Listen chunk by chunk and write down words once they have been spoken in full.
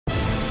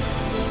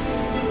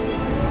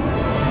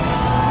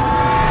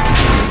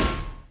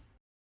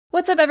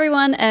What's up,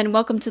 everyone, and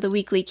welcome to the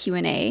weekly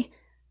Q&A.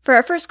 For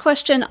our first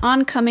question,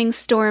 Oncoming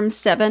Storm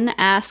 7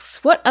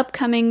 asks, what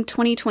upcoming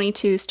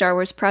 2022 Star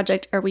Wars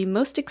project are we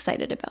most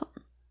excited about?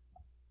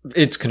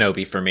 It's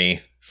Kenobi for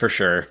me, for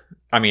sure.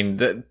 I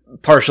mean,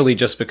 partially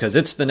just because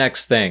it's the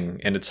next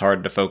thing, and it's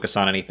hard to focus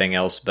on anything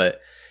else,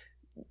 but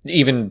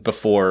even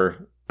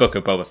before Book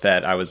of Boba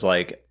Fett, I was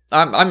like,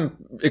 I'm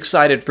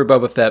excited for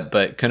Boba Fett,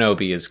 but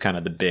Kenobi is kind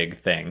of the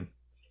big thing.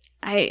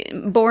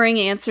 Boring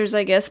answers,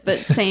 I guess, but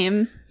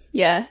same.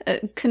 Yeah,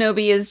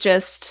 Kenobi is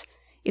just,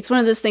 it's one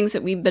of those things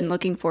that we've been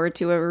looking forward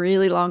to a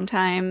really long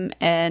time,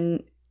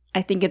 and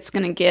I think it's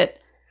going to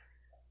get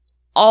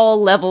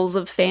all levels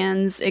of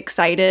fans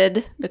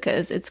excited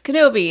because it's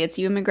Kenobi, it's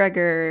Ewan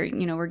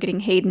McGregor, we're getting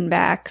Hayden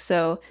back,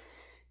 so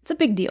it's a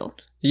big deal.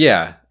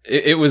 Yeah,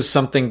 it was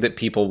something that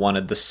people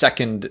wanted. The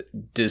second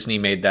Disney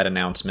made that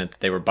announcement that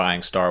they were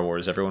buying Star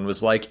Wars, everyone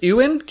was like,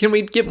 Ewan? Can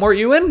we get more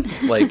Ewan?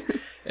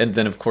 And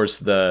then, of course,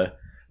 the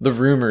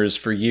rumors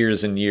for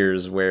years and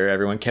years where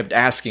everyone kept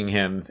asking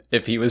him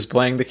if he was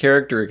playing the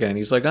character again.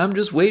 He's like, I'm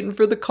just waiting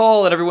for the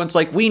call. And everyone's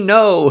like, we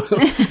know.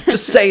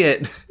 Just say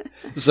it.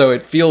 So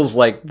it feels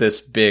like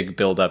this big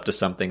build up to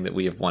something that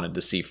we have wanted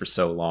to see for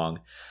so long.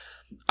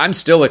 I'm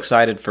still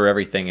excited for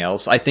everything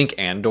else. I think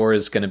Andor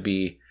is going to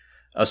be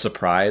a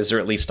surprise, or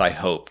at least I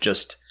hope.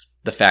 Just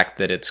the fact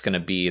that it's going to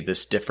be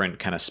this different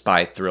kind of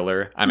spy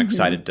thriller. I'm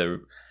excited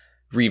to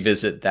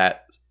revisit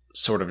that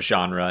sort of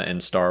genre in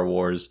Star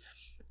Wars.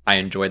 I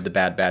enjoyed the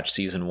Bad Batch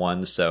Season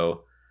 1,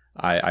 so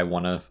I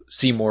want to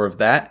see more of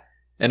that.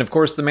 And of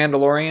course, The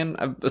Mandalorian,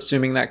 I'm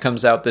assuming that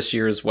comes out this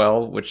year as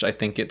well, which I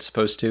think it's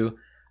supposed to.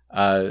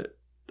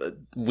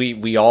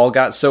 We all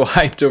got so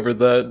hyped over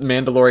the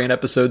Mandalorian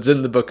episodes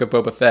in the Book of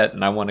Boba Fett,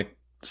 and I want to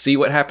see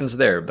what happens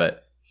there.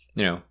 But,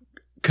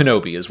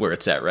 Kenobi is where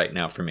it's at right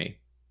now for me.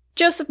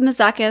 Joseph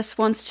Mazakis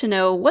wants to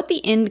know what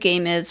the end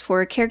game is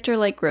for a character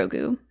like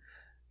Grogu.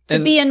 To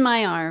be in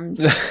my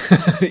arms.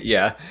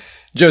 Yeah.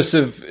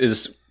 Joseph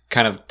is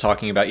kind of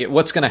talking about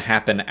what's going to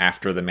happen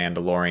after The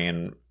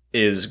Mandalorian.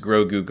 Is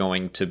Grogu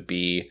going to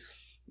be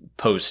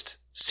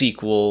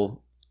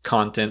post-sequel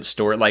content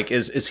story? Like,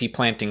 is he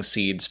planting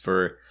seeds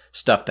for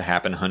stuff to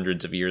happen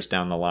hundreds of years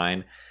down the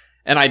line?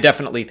 And I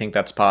definitely think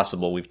that's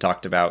possible. We've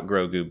talked about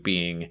Grogu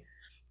being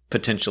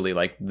potentially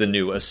like the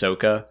new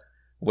Ahsoka,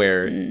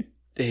 where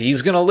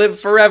he's going to live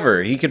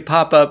forever. He could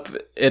pop up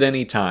at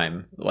any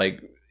time.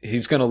 Like,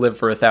 he's going to live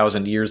for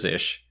 1,000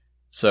 years-ish.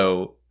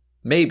 So,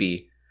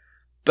 maybe.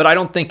 But I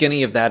don't think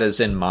any of that is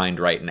in mind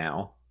right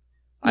now.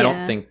 I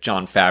don't think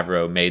Jon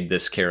Favreau made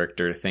this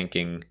character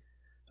thinking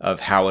of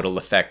how it'll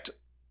affect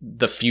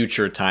the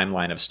future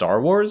timeline of Star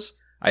Wars.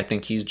 I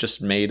think he's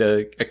just made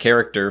a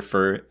character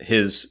for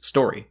his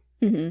story.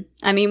 Mm-hmm.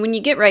 I mean, when you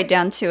get right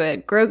down to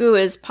it,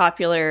 Grogu is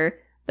popular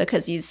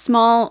because he's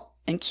small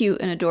and cute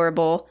and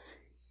adorable.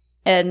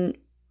 And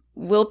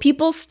will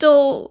people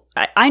still...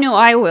 I know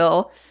I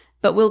will,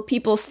 but will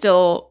people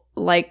still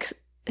like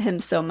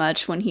him so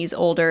much when he's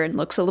older and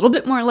looks a little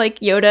bit more like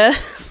Yoda?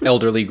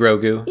 Elderly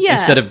Grogu. Yeah.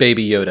 Instead of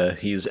baby Yoda,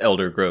 he's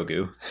elder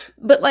Grogu.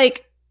 But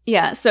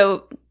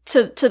so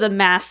to the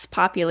mass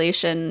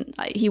population,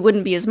 he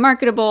wouldn't be as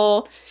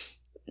marketable,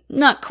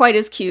 not quite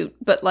as cute,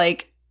 but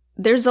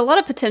there's a lot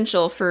of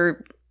potential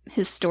for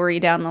his story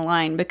down the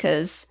line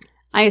because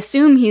I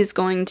assume he's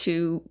going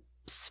to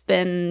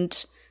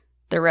spend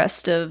the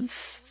rest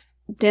of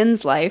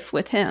Din's life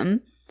with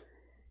him.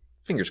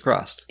 Fingers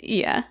crossed.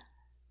 Yeah.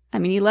 I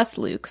mean, he left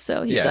Luke,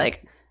 so he's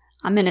like,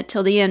 I'm in it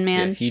till the end,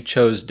 man. Yeah, he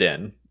chose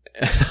Din.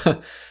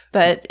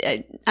 But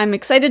I'm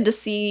excited to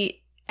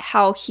see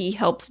how he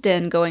helps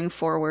Din going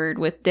forward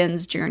with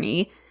Din's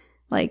journey.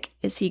 Like,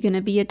 is he going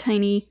to be a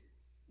tiny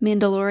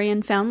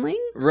Mandalorian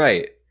foundling?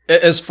 Right.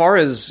 As far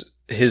as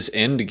his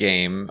end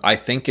game, I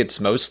think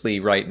it's mostly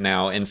right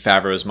now in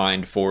Favreau's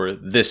mind for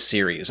this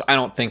series. I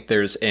don't think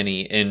there's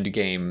any end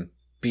game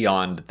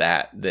beyond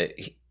that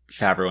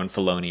Favreau and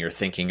Filoni are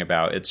thinking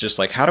about. It's just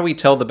like, how do we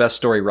tell the best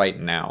story right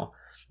now?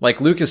 Like,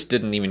 Lucas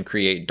didn't even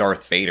create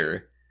Darth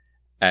Vader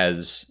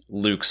as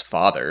Luke's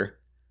father.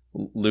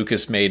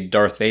 Lucas made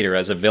Darth Vader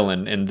as a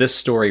villain in this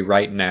story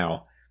right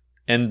now.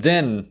 And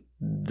then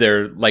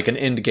they're like an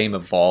end game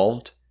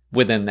evolved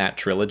within that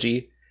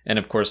trilogy. And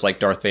of course, like,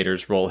 Darth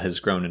Vader's role has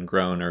grown and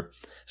grown, or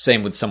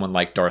same with someone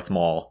like Darth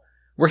Maul,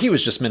 where he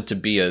was just meant to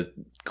be a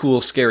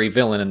cool, scary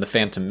villain in The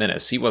Phantom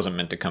Menace. He wasn't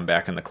meant to come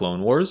back in the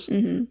Clone Wars.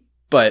 Mm-hmm.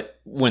 But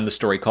when the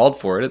story called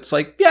for it, it's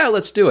like, yeah,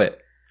 let's do it.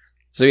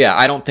 So yeah,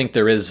 I don't think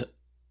there is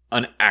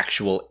an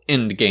actual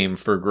end game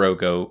for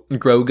Grogu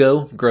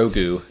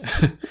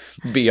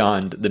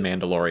beyond The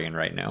Mandalorian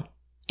right now.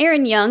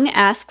 Aaron Young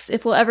asks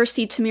if we'll ever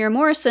see Tamira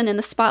Morrison in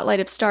the spotlight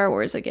of Star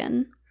Wars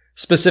again.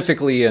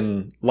 Specifically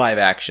in live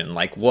action,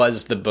 like,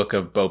 was the Book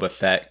of Boba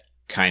Fett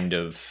kind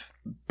of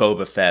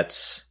Boba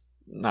Fett's,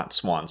 not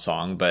swan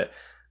song, but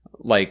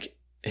like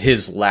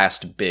his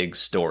last big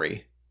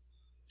story?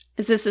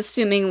 Is this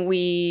assuming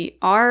we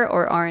are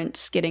or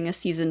aren't getting a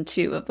season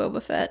 2 of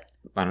Boba Fett?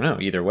 I don't know,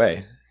 either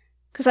way.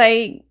 Because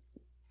I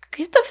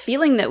get the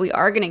feeling that we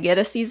are going to get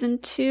a season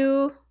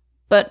 2,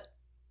 but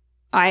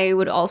I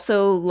would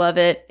also love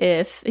it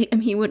if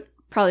he would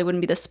probably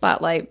wouldn't be the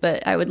spotlight,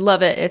 but I would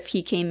love it if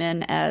he came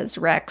in as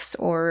Rex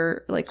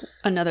or like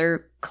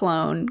another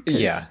clone.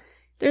 Yeah.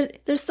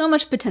 There's so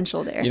much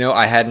potential there.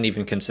 I hadn't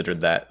even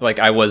considered that. Like,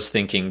 I was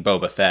thinking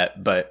Boba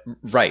Fett, but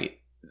right.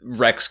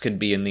 Rex could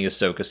be in the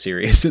Ahsoka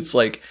series. It's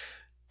like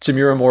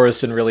Tamura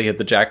Morrison really hit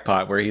the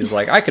jackpot where he's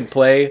like, I could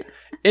play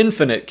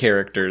infinite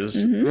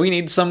characters. Mm-hmm. We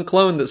need some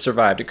clone that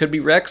survived. It could be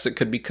Rex, it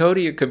could be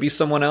Cody, it could be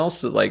someone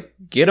else. Like,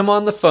 get him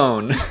on the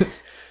phone.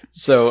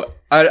 So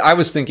I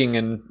was thinking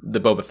in the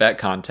Boba Fett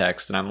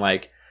context, and I'm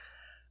like,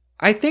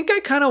 I think I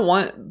kind of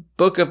want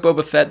Book of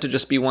Boba Fett to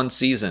just be one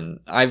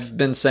season. I've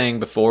been saying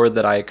before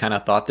that I kind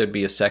of thought there'd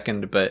be a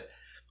second, but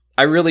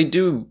I really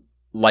do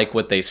like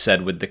what they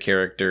said with the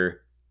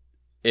character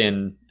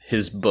in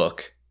his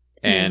book.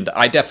 And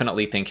I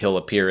definitely think he'll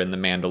appear in the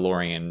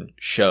Mandalorian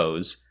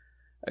shows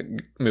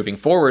moving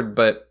forward,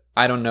 but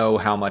I don't know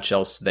how much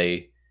else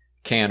they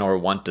can or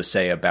want to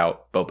say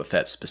about Boba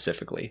Fett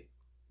specifically.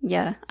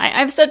 Yeah,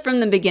 I've said from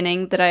the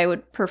beginning that I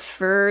would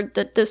prefer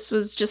that this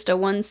was just a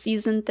one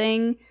season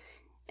thing.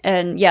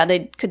 And yeah,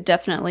 they could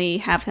definitely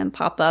have him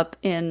pop up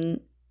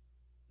in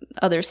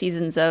other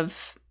seasons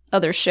of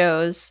other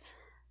shows.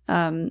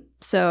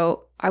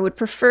 So I would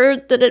prefer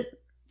that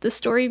the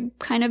story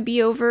kind of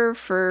be over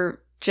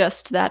for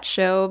just that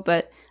show,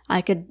 but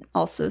I could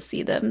also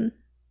see them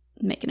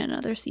making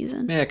another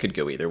season. Yeah, it could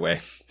go either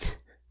way.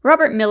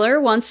 Robert Miller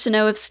wants to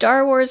know if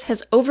Star Wars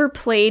has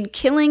overplayed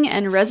killing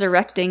and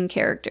resurrecting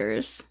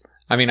characters.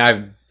 I mean,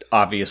 I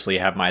obviously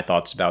have my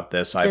thoughts about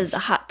this. This is a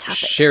hot topic.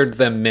 Shared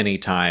them many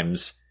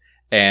times.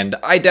 And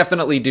I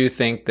definitely do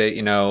think that,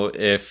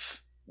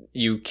 if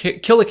you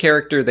kill a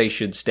character, they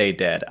should stay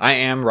dead. I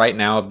am right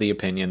now of the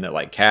opinion that,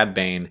 like, Cad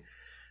Bane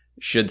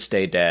should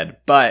stay dead.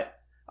 But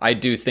I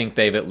do think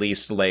they've at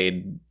least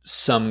laid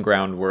some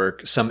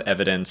groundwork, some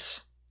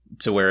evidence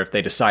to where if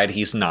they decide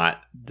he's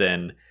not,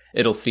 then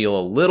it'll feel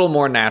a little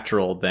more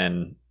natural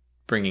than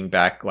bringing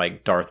back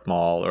like Darth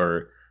Maul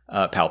or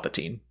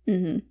Palpatine.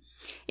 Mm-hmm.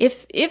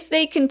 If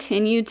they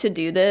continue to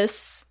do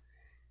this,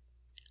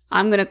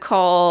 I'm going to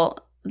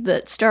call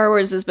that Star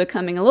Wars is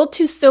becoming a little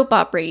too soap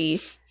opera-y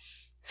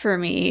for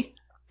me.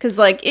 Because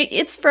like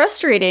it's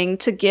frustrating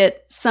to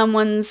get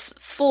someone's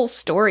full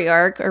story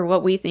arc, or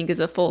what we think is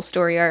a full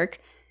story arc,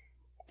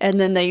 and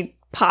then they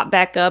pop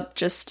back up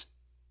just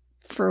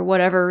for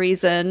whatever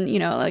reason,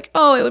 like,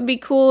 oh, it would be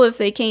cool if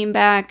they came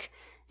back,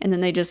 and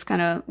then they just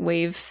kind of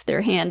wave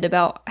their hand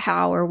about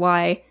how or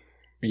why.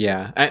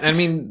 Yeah. I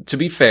mean, to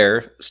be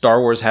fair,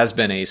 Star Wars has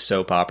been a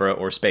soap opera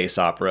or space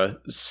opera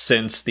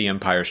since The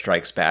Empire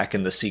Strikes Back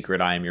and the secret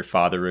I am your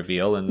father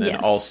reveal, and then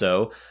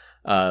also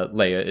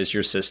Leia is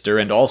your sister,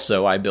 and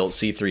also I built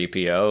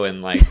C-3PO,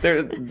 and like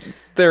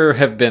there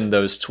have been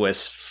those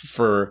twists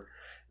for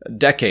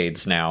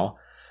decades now.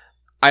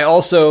 I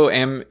also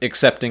am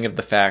accepting of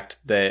the fact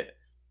that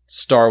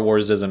Star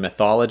Wars is a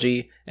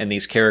mythology, and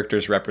these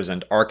characters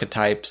represent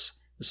archetypes.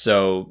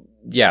 So,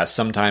 yeah,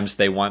 sometimes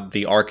they want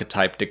the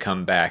archetype to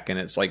come back, and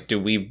it's like, do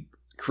we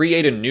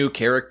create a new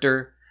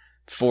character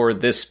for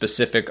this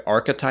specific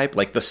archetype,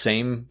 like the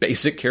same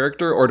basic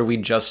character, or do we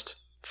just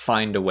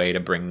find a way to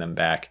bring them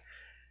back?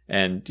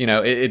 And,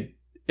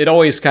 it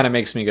always kind of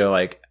makes me go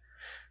like,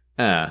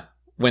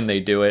 when they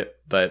do it,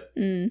 but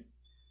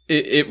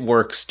it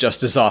works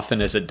just as often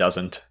as it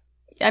doesn't.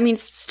 I mean,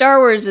 Star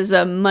Wars is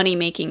a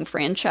money-making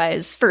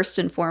franchise, first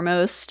and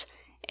foremost,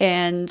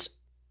 and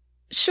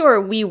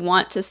sure, we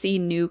want to see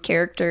new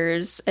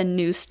characters and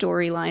new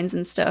storylines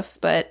and stuff,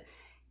 but,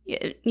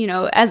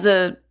 as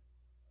a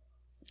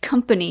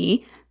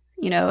company,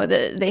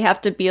 they have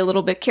to be a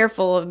little bit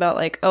careful about,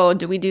 like, oh,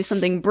 do we do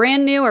something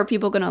brand new? Are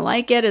people going to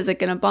like it? Is it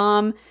going to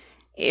bomb?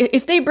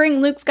 If they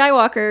bring Luke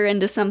Skywalker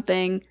into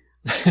something,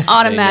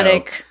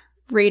 automatic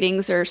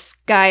ratings are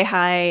sky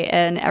high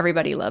and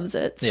everybody loves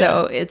it.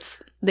 So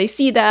they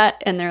see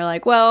that and they're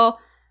like, well,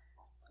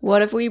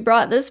 what if we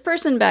brought this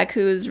person back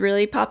who's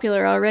really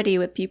popular already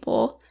with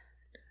people?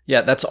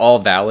 Yeah, that's all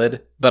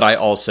valid, but I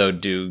also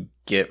do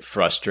get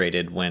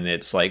frustrated when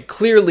it's like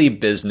clearly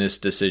business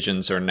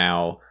decisions are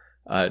now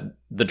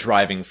the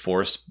driving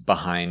force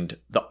behind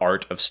the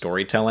art of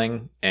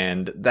storytelling,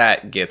 and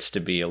that gets to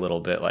be a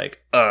little bit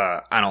like,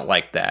 I don't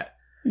like that.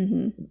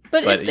 Mm-hmm.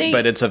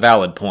 But it's a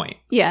valid point.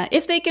 Yeah,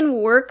 if they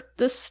can work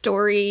the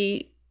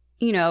story,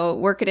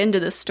 work it into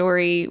the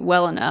story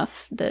well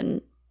enough,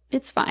 then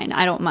it's fine.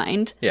 I don't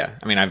mind. Yeah,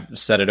 I mean, I've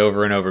said it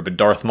over and over, but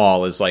Darth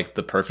Maul is like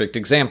the perfect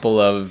example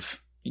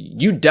of,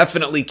 you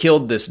definitely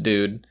killed this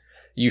dude.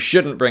 You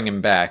shouldn't bring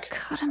him back.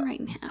 Cut him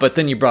right now. But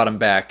then you brought him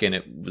back, and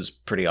it was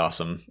pretty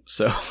awesome.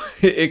 So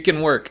it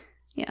can work.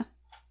 Yeah.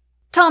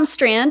 Tom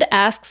Strand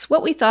asks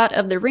what we thought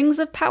of the Rings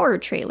of Power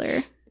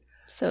trailer.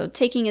 So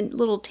taking a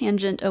little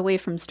tangent away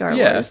from Star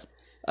Wars.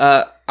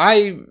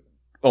 I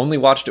only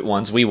watched it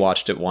once. We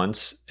watched it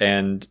once,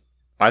 and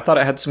I thought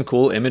it had some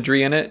cool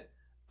imagery in it.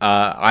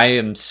 I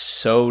am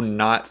so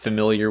not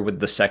familiar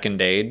with the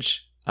Second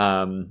Age,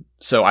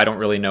 so I don't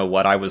really know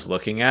what I was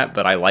looking at,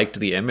 but I liked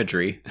the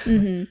imagery.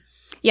 Mm-hmm.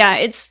 Yeah,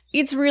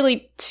 it's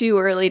really too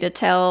early to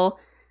tell,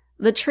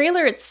 the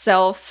trailer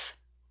itself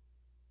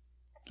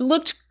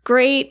looked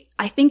great.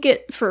 I think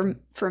for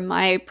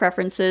my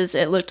preferences,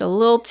 it looked a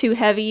little too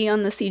heavy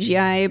on the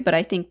CGI, but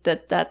I think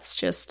that's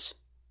just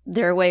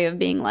their way of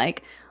being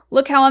like,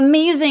 look how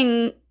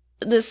amazing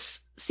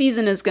this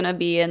season is going to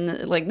be,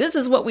 and like this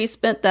is what we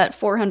spent that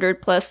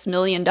 $400+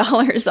 million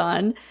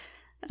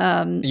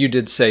on. You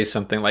did say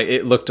something like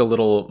it looked a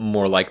little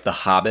more like The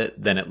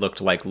Hobbit than it looked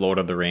like Lord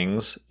of the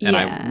Rings, and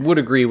I would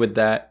agree with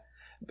that.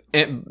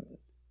 And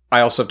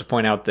I also have to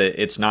point out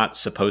that it's not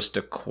supposed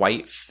to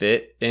quite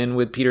fit in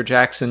with Peter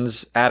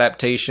Jackson's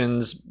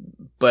adaptations,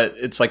 but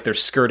it's like they're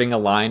skirting a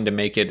line to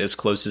make it as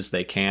close as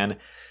they can.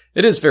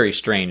 It is very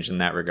strange in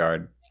that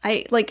regard.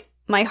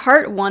 My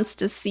heart wants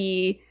to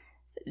see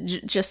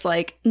just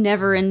like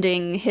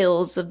never-ending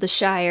hills of the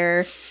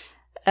Shire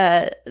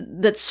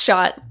that's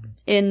shot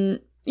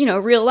in,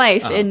 real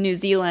life in New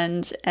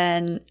Zealand.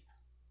 And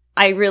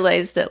I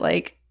realize that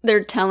like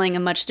they're telling a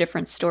much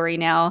different story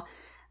now.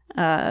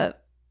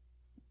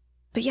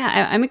 But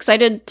yeah, I'm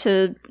excited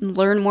to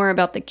learn more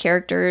about the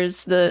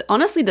characters.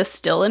 Honestly, the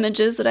still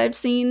images that I've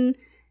seen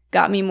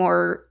got me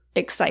more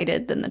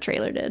excited than the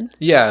trailer did.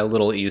 Yeah, a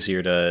little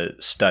easier to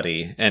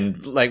study.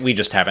 And like we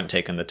just haven't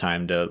taken the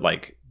time to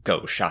like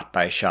go shot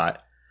by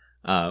shot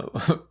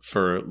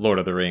for Lord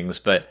of the Rings.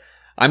 But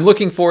I'm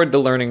looking forward to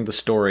learning the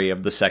story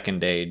of the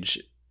Second Age.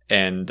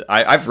 And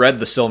I've read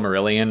the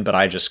Silmarillion, but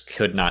I just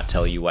could not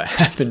tell you what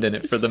happened in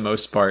it for the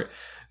most part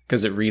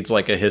because it reads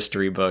like a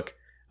history book.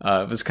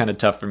 It was kind of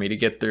tough for me to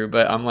get through,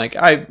 but I'm like,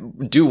 I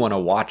do want to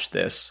watch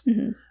this.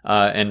 Mm-hmm.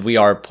 And we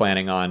are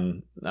planning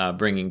on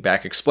bringing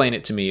back Explain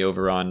It to Me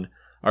over on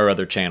our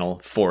other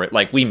channel for it.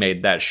 Like, we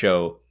made that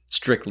show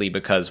strictly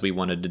because we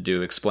wanted to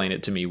do Explain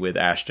It to Me with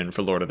Ashton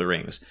for Lord of the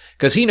Rings.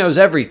 Because he knows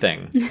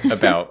everything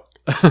about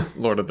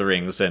Lord of the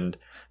Rings and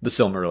the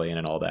Silmarillion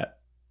and all that.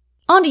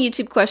 On to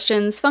YouTube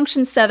questions.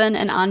 Function7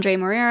 and Andre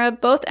Moreira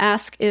both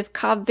ask if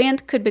Cobb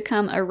Vanth could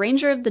become a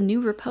Ranger of the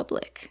New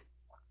Republic.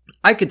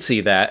 I could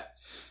see that.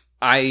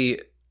 I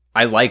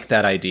like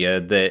that idea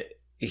that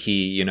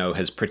he,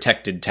 has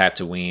protected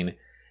Tatooine,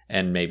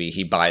 and maybe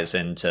he buys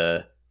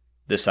into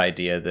this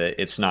idea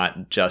that it's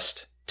not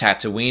just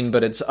Tatooine,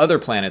 but it's other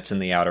planets in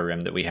the Outer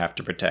Rim that we have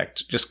to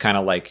protect. Just kind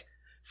of like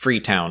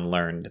Freetown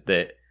learned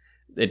that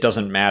it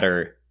doesn't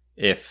matter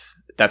if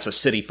that's a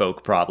city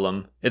folk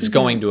problem. It's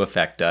going to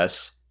affect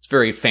us. It's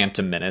very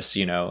Phantom Menace,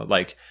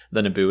 like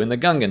the Naboo and the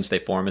Gungans, they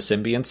form a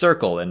symbiont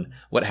circle, and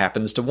what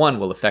happens to one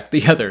will affect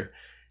the other.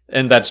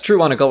 And that's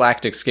true on a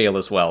galactic scale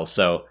as well.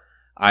 So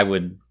I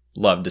would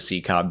love to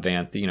see Cobb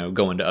Vanth,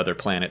 go into other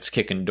planets,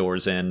 kicking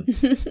doors in.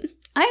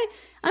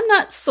 I'm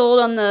not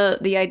sold on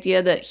the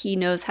idea that he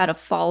knows how to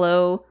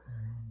follow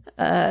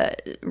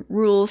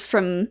rules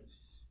from,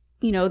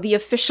 the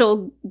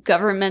official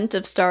government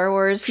of Star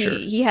Wars. Sure.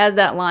 He has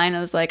that line.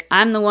 I was like,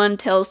 I'm the one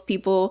tells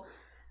people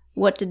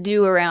what to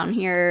do around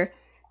here.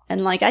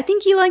 And like, I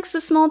think he likes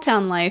the small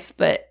town life,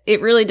 but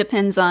it really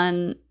depends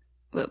on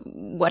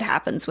what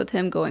happens with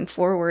him going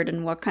forward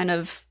and what kind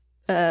of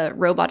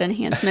robot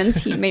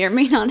enhancements he may or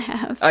may not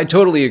have. I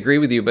totally agree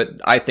with you, but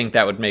I think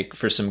that would make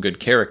for some good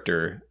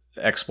character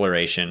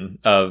exploration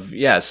of,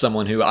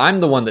 someone who I'm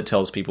the one that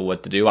tells people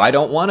what to do. I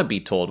don't want to be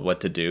told what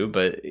to do,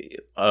 but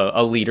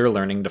a leader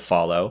learning to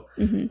follow.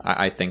 Mm-hmm.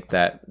 I think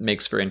that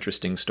makes for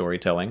interesting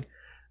storytelling.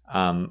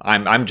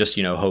 I'm just,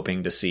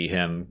 hoping to see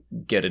him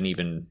get an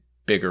even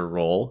bigger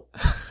role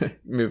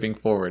moving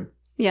forward.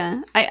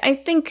 Yeah, I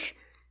think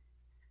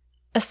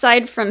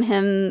aside from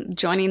him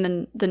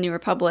joining the New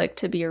Republic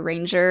to be a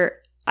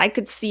ranger, I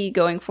could see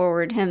going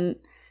forward him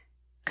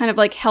kind of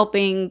like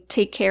helping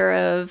take care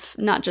of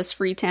not just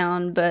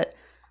Freetown, but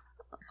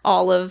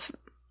all of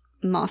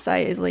Mos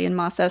Eisley and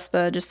Mos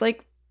Espa, just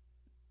like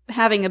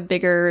having a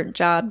bigger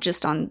job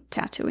just on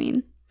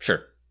Tatooine.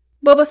 Sure.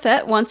 Boba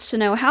Fett wants to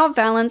know how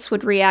Valance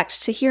would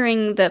react to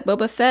hearing that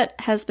Boba Fett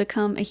has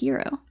become a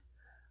hero.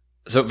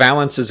 So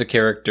Valance is a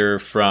character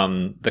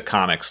from the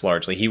comics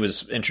largely. He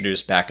was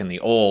introduced back in the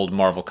old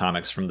Marvel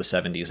comics from the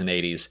 70s and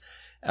 80s,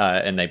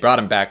 and they brought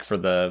him back for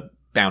the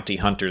Bounty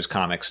Hunters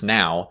comics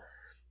now.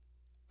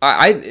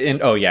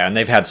 And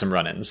they've had some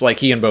run-ins. Like,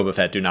 he and Boba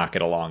Fett do not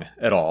get along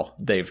at all.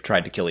 They've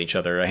tried to kill each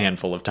other a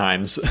handful of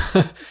times.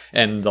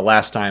 And the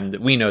last time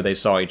that we know they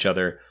saw each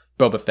other,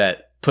 Boba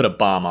Fett put a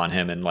bomb on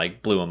him and,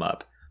 blew him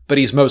up. But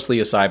he's mostly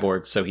a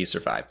cyborg, so he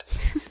survived.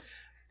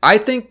 I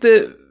think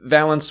that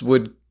Valance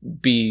would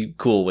be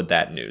cool with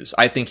that news.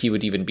 I think he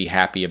would even be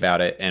happy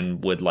about it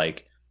and would,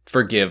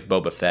 forgive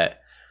Boba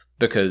Fett.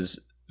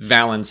 Because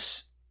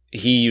Valance,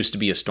 he used to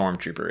be a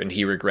stormtrooper, and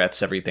he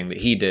regrets everything that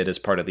he did as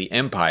part of the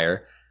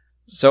Empire.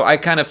 So I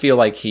kind of feel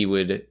like he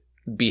would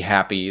be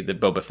happy that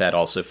Boba Fett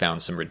also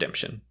found some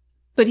redemption.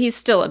 But he's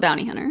still a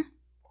bounty hunter.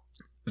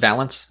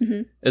 Valance?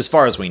 Mm-hmm. As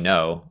far as we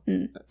know.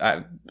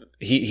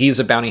 He's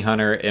a bounty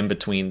hunter in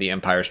between The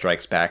Empire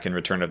Strikes Back and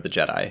Return of the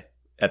Jedi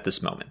at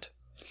this moment.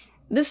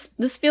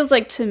 This feels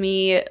like, to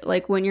me,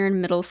 like when you're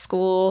in middle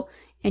school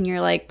and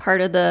you're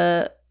part of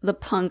the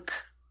punk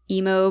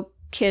emo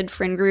kid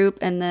friend group,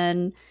 and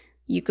then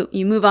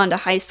you move on to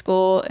high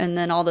school, and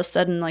then all of a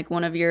sudden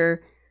one of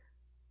your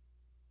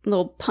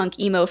little punk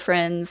emo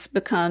friends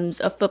becomes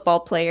a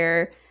football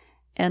player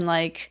and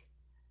like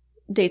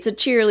dates a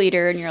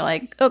cheerleader, and you're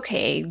like,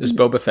 okay, is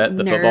Boba Fett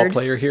the football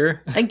player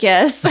here? I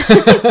guess.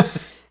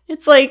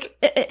 It's like,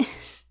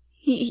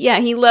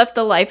 he left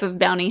the life of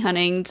bounty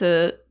hunting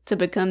to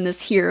become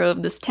this hero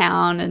of this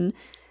town, and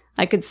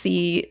I could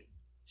see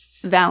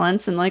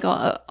Valance and like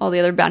all the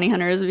other bounty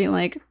hunters being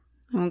like,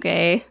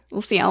 okay,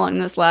 we'll see how long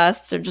this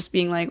lasts, or just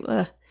being like,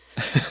 ugh,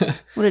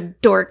 what a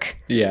dork.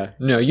 Yeah,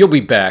 no, you'll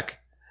be back.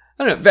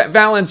 I don't know.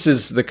 Valance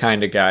is the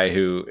kind of guy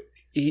who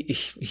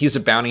he's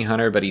a bounty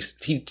hunter, but he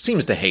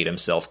seems to hate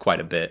himself quite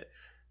a bit.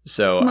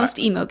 So most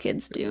emo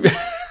kids do.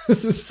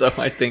 So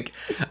I think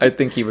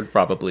he would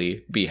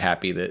probably be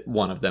happy that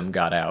one of them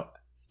got out.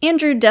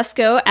 Andrew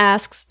Desco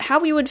asks how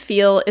we would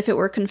feel if it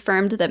were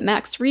confirmed that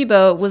Max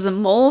Rebo was a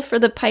mole for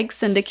the Pike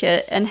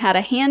Syndicate and had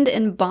a hand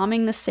in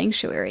bombing the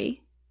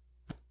sanctuary.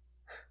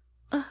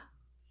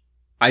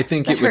 I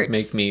think it would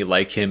make me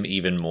like him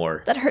even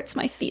more. That hurts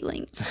my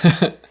feelings.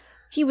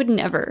 He would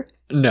never.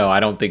 No, I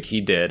don't think he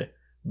did.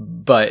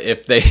 But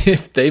if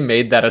they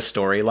made that a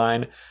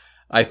storyline,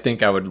 I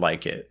think I would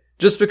like it.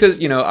 Just because,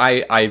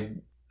 I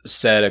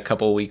said a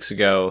couple weeks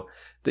ago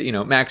that,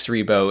 Max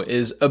Rebo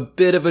is a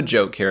bit of a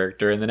joke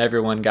character, and then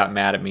everyone got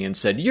mad at me and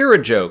said, you're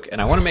a joke.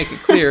 And I want to make it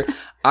clear,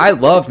 I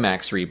love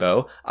Max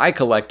Rebo. I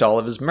collect all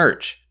of his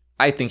merch.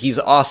 I think he's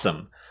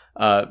awesome.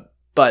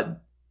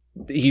 But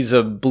he's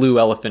a blue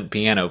elephant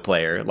piano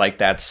player. Like,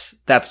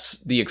 that's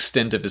the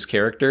extent of his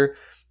character.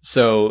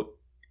 So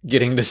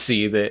getting to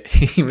see that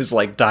he was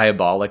like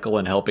diabolical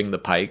and helping the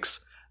Pikes,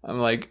 I'm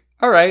like,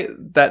 all right,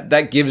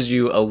 that gives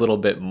you a little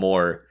bit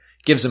more,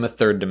 gives him a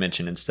third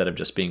dimension instead of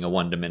just being a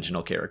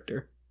one-dimensional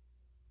character.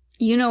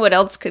 You know what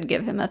else could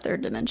give him a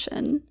third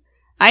dimension?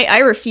 I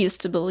refuse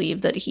to believe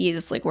that he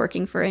is like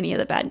working for any of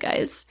the bad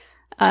guys.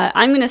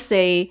 I'm going to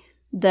say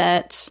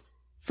that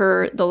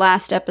for the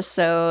last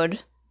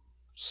episode,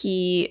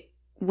 he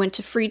went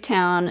to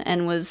Freetown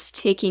and was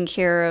taking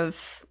care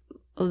of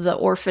the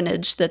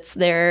orphanage that's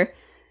there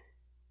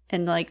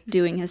and like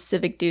doing his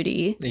civic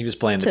duty. He was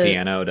playing the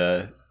piano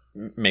to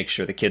make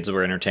sure the kids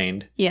were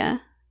entertained. Yeah.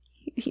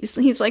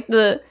 He's like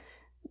the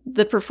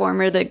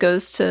performer that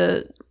goes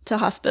to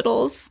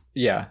hospitals.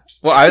 Yeah.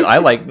 Well, I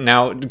like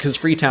now, because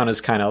Freetown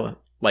is kind of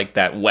like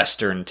that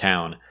Western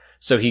town.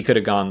 So he could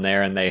have gone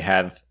there, and they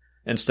have,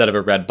 instead of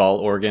a red ball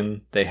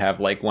organ, they have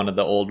like one of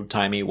the old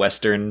timey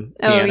Western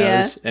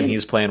pianos. And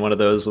he's playing one of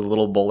those with a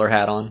little bowler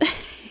hat on.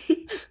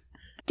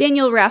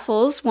 Daniel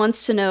Raffles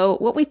wants to know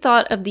what we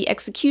thought of the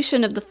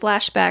execution of the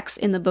flashbacks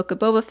in the Book of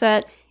Boba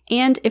Fett,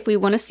 and if we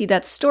want to see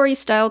that story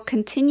style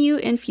continue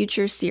in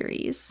future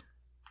series.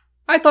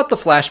 I thought the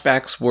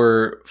flashbacks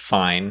were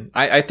fine.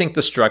 I think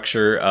the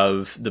structure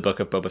of the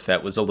Book of Boba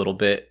Fett was a little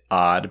bit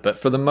odd, but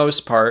for the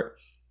most part,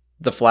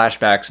 the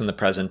flashbacks in the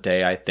present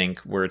day, I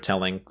think, were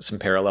telling some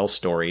parallel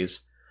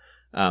stories.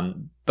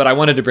 But I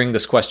wanted to bring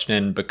this question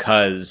in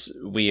because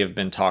we have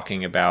been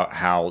talking about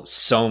how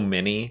so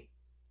many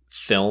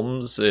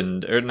films,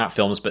 or not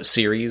films, but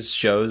series,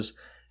 shows,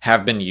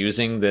 have been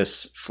using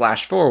this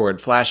flash forward,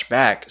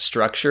 flashback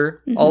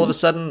structure all of a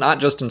sudden, not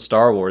just in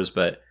Star Wars,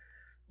 but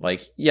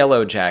like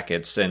Yellow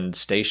Jackets and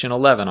Station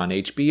 11 on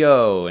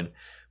HBO. And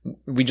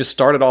we just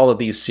started all of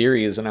these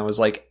series, and I was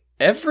like,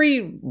 every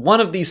one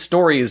of these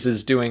stories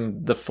is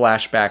doing the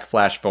flashback,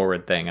 flash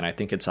forward thing, and I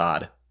think it's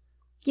odd.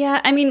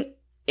 Yeah, I mean,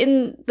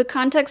 in the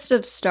context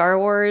of Star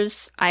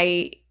Wars,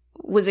 I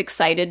was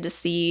excited to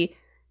see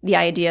the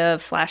idea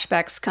of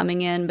flashbacks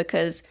coming in,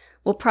 because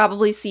we'll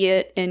probably see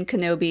it in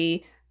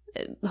Kenobi,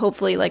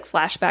 hopefully like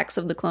flashbacks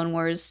of the Clone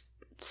Wars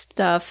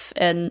stuff,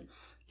 and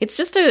it's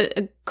just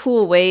a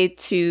cool way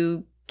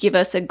to give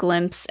us a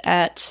glimpse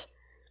at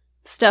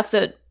stuff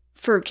that,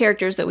 for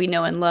characters that we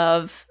know and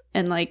love,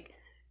 and like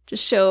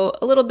just show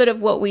a little bit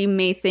of what we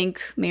may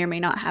think may or may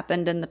not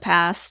happened in the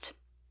past.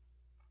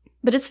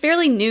 But it's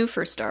fairly new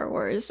for Star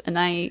Wars, and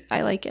I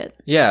like it.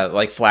 Yeah,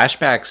 like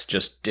flashbacks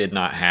just did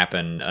not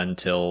happen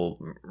until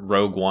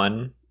Rogue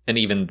One, and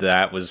even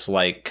that was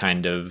like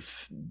kind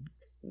of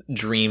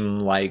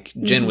dream-like.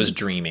 Jyn was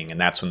dreaming, and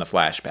that's when the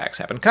flashbacks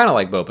happened. Kind of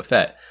like Boba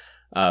Fett,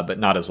 but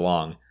not as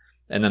long.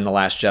 And then The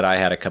Last Jedi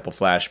had a couple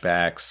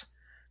flashbacks.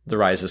 The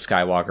Rise of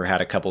Skywalker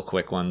had a couple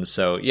quick ones.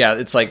 So yeah,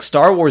 it's like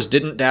Star Wars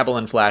didn't dabble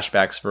in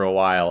flashbacks for a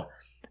while.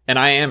 And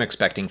I am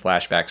expecting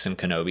flashbacks in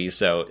Kenobi,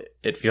 so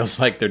it feels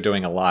like they're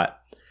doing a lot.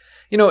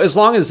 As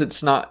long as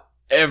it's not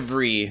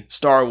every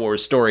Star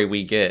Wars story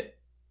we get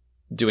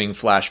doing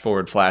flash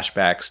forward,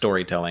 flashback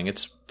storytelling,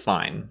 it's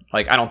fine.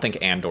 Like, I don't think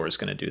Andor is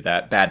going to do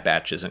that. Bad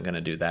Batch isn't going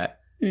to do that.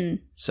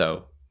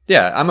 So,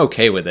 yeah, I'm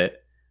okay with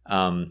it.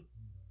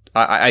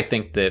 I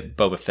think that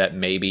Boba Fett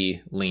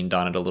maybe leaned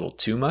on it a little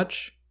too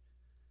much,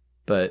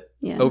 but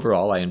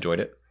overall, I enjoyed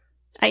it.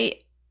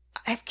 I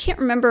can't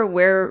remember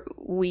where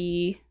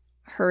we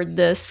heard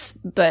this,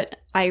 but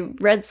I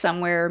read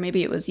somewhere,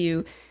 maybe it was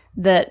you,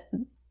 that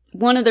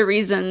one of the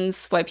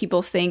reasons why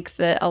people think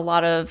that a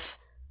lot of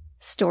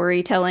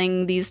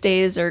storytelling these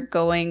days are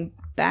going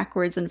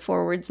backwards and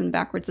forwards and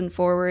backwards and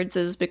forwards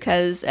is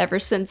because ever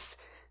since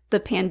the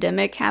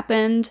pandemic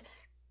happened,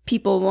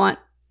 people want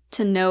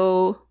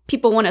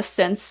a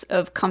sense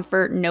of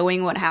comfort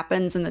knowing what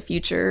happens in the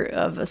future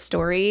of a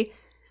story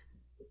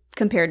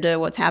compared to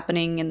what's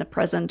happening in the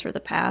present or the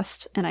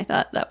past. And I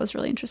thought that was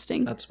really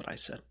interesting. That's what I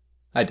said.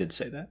 I did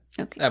say that.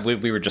 Okay.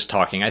 We were just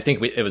talking. I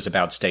think it was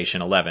about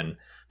Station 11,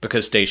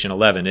 because Station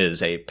 11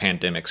 is a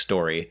pandemic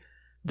story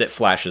that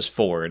flashes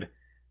forward,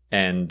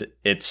 and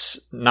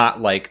it's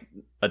not like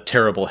a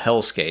terrible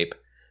hellscape.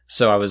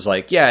 So I was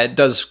like, yeah, it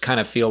does kind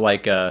of feel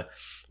like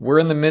we're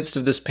in the midst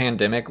of this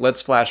pandemic.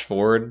 Let's flash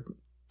forward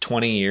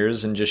 20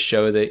 years and just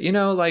show that,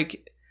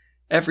 like,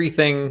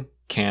 everything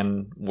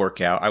can work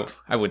out.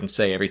 I wouldn't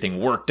say everything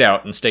worked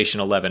out in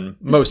Station 11.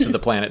 Most of the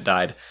planet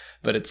died,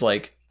 but it's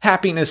like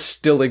happiness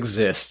still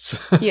exists.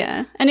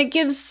 Yeah, and it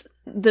gives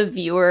the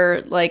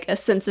viewer like a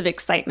sense of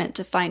excitement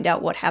to find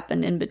out what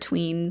happened in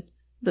between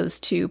those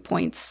 2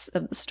 points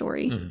of the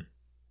story. Mm-hmm.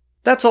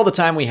 That's all the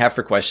time we have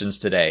for questions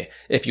today.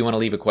 If you want to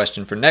leave a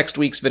question for next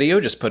week's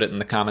video, just put it in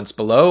the comments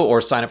below,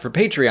 or sign up for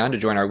Patreon to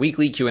join our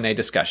weekly Q&A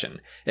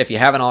discussion. If you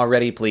haven't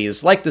already,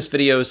 please like this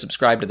video,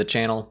 subscribe to the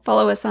channel.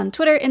 Follow us on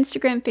Twitter,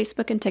 Instagram,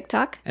 Facebook, and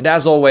TikTok. And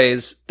as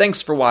always,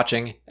 thanks for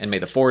watching, and may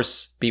the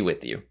Force be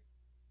with you.